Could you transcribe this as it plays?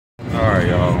Alright,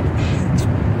 y'all.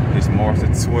 It's March the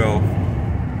 12th,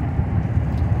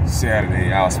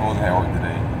 Saturday. I was supposed to have work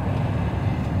today,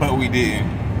 but we didn't.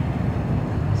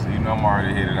 So, you know, I'm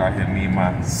already headed out here, me and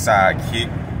my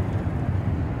sidekick.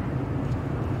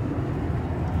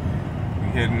 We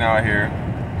heading out here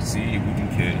to see if we can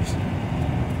catch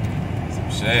some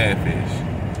shadfish.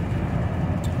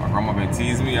 My grandma been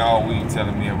teasing me all week,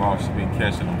 telling me about she been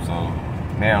catching them, so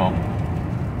now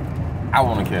I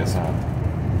want to catch some.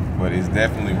 But it's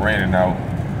definitely raining out,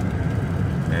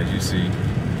 as you see.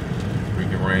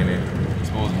 Freaking raining. It's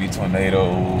supposed to be tornado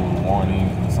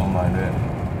warnings or something like that.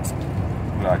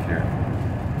 But I care.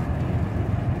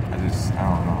 I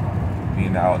don't know.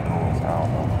 Being outdoors, I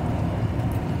don't know.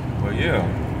 But yeah,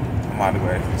 I might as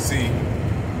well actually see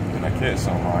when I catch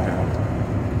something out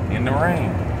here in the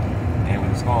rain. And when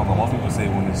it's storming, but most people say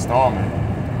when it's storming,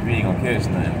 you ain't gonna catch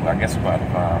nothing. But I guess we're about to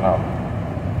find out.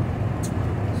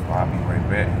 So I'll be right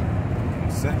back.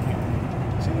 Second.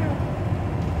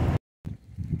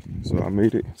 So I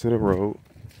made it to the road.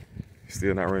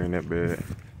 Still not raining that bad.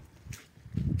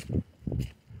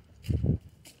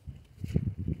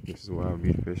 This is where I'll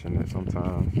be fishing at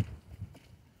sometimes.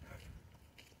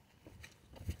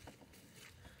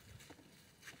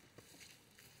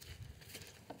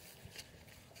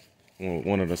 Well,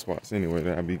 one of the spots anyway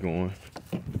that I'll be going.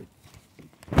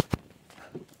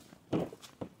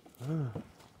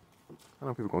 I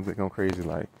know people gonna think I'm crazy,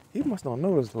 like, he must not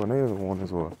know this tornado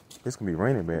warnings or it's gonna be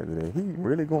raining bad today. He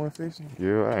really going fishing?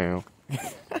 Yeah, I am.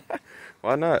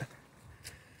 Why not?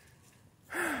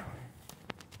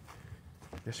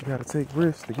 Guess you gotta take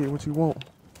risks to get what you want.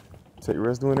 Take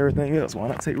risks doing everything else. Why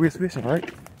not take risks fishing, right?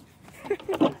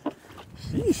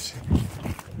 Sheesh.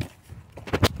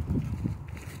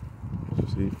 You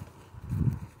see,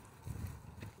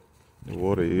 the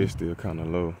water is still kind of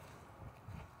low,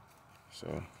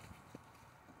 so.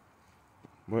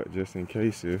 But just in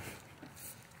case if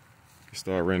it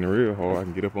start raining real hard, I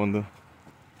can get up on the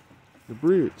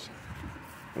bridge.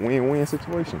 Win-win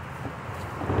situation.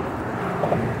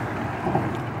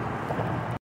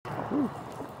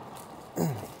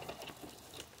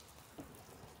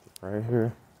 Right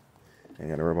here. Ain't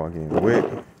gotta worry about getting wet.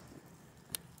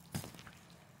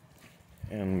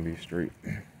 And I'm gonna be straight.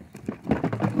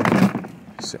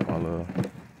 Set my little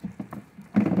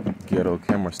ghetto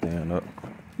camera stand up.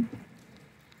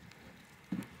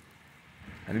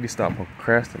 I need to stop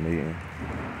procrastinating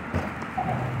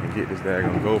and get this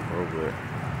daggone GoPro, but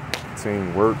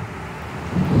between work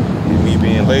and me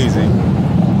being lazy,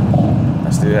 I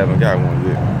still haven't got one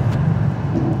yet.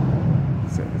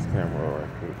 Set this camera right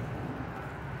quick.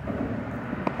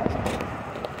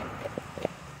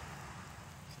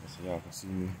 So y'all can see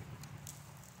me.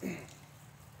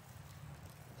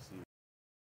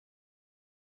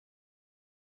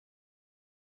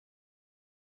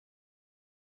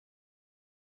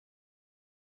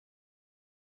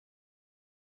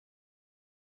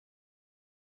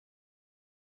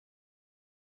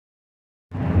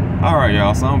 Alright,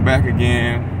 y'all, so I'm back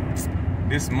again.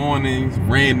 This morning's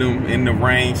random in the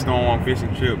rainstorm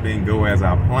fishing trip didn't go as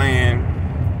I planned.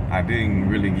 I didn't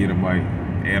really get a bite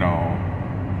at all.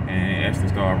 And it actually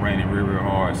started raining real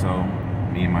hard, so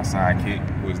me and my sidekick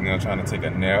was now trying to take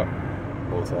a nap.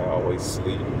 Both I always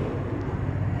sleep.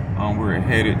 We're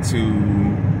headed to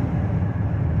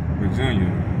Virginia.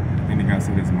 I think they gotta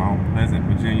say this Mount Pleasant,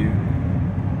 Virginia.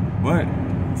 But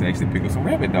to actually pick up some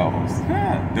rabbit dogs.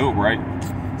 Dope, right?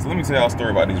 So let me tell y'all a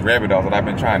story about these rabbit dogs that I've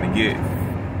been trying to get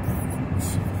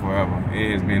forever.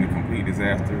 It has been a complete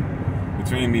disaster.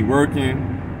 Between me working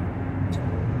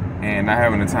and not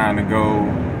having the time to go,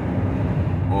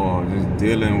 or just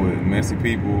dealing with messy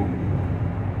people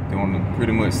that want to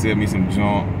pretty much sell me some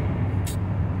junk.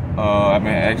 I've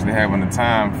been actually having the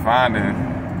time finding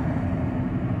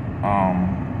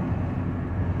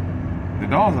the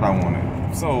dogs that I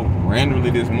wanted. So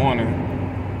randomly this morning,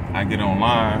 I get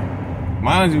online.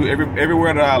 Mind you,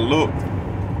 everywhere that I looked,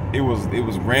 it was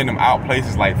random out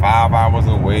places like 5 hours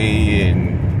away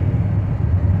and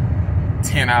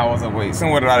 10 hours away.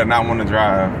 Somewhere that I did not want to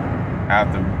drive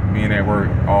after being at work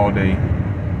all day.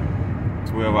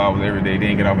 12 hours every day,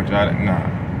 didn't get off and drive it. Nah.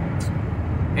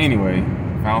 Anyway,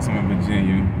 found some in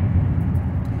Virginia.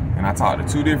 And I talked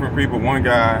to two different people. One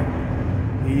guy,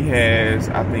 he has,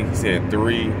 I think he said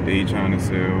 3 that he's trying to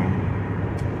sell.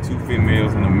 2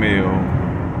 females and a male.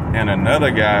 And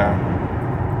another guy,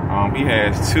 he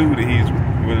has 2 that he's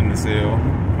willing to sell.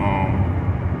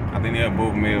 I think they are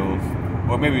both males,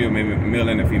 or maybe a male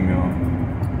and a female.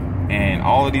 And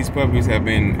all of these puppies have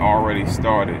been already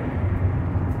started.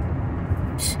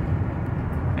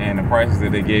 And the prices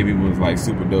that they gave me was like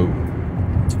super dope.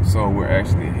 So we're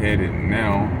actually headed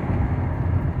now.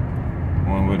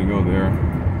 One way to go there.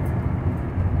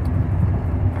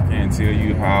 I can't tell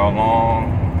you how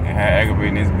long and how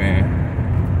aggravating it's been.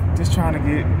 Just trying to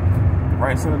get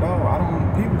right to the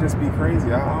dog. People just be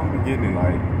crazy. I don't be getting it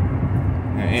like,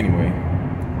 anyway.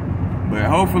 But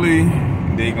hopefully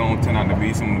they gonna turn out to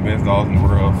be some of the best dogs in the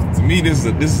world. To me, this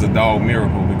is a dog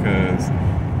miracle because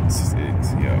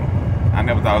yo, I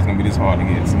never thought it was gonna be this hard to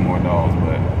get some more dogs,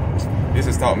 but this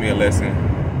has taught me a lesson.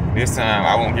 This time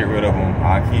I won't get rid of them.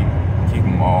 I'll keep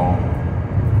them all.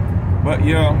 But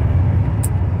yeah,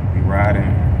 we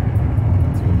riding.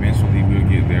 So eventually we'll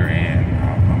get there and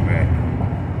I'll come back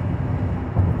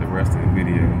with the rest of the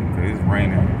video because it's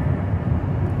raining.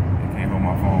 I can't hold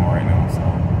my phone right now, so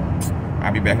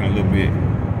I'll be back in a little bit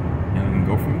and we can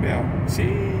go from there.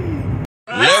 Jeez.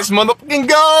 Let's motherfucking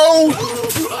go!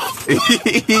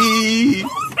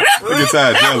 Look at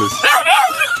Ty jealous.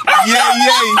 Yay,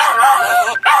 yay!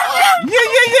 Yay,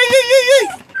 yay, yay, yay, yay, yay!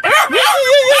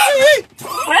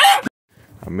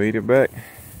 I made it back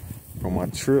from my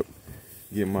trip,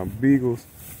 getting my Beagles.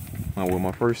 With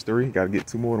my first 3, gotta get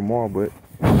 2 more tomorrow, but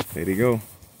there they go.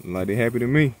 Look like they happy to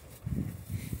me.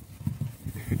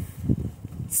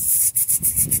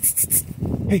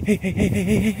 Hey, hey, hey, hey,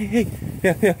 hey,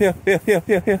 hey,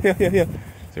 hey, hey. Yeah.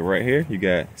 So right here, you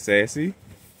got Sassy.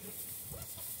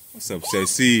 What's up,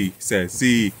 Sassy?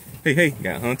 Sassy. Hey, hey,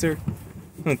 got Hunter.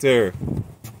 Hunter.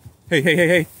 Hey, hey, hey,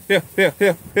 hey.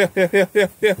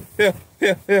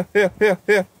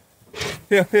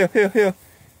 Yeah.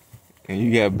 And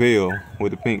you got Belle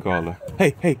with the pink collar.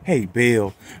 Hey, hey, hey,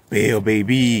 Belle. Belle,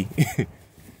 baby.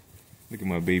 Look at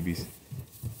my babies.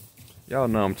 Y'all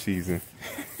know I'm cheesing.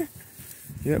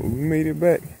 Yeah, we made it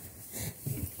back.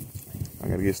 I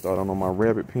gotta get started on my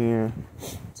rabbit pen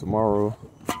tomorrow.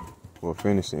 We'll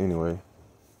finish it anyway.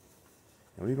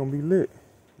 And we gonna be lit.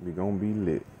 We gonna be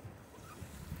lit.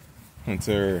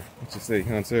 Hunter, what you say,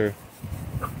 Hunter?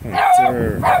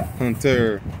 Hunter,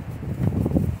 Hunter.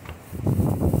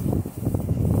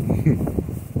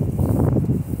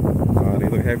 Oh, they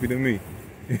look happy to me.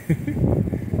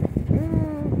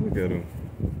 Look at them.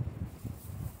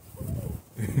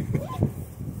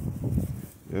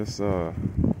 Yes,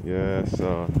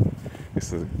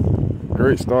 it's a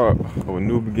great start of a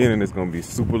new beginning. It's gonna be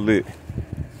super lit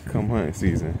come hunting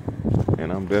season,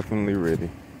 and I'm definitely ready.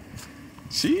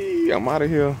 Gee, I'm out of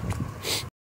here.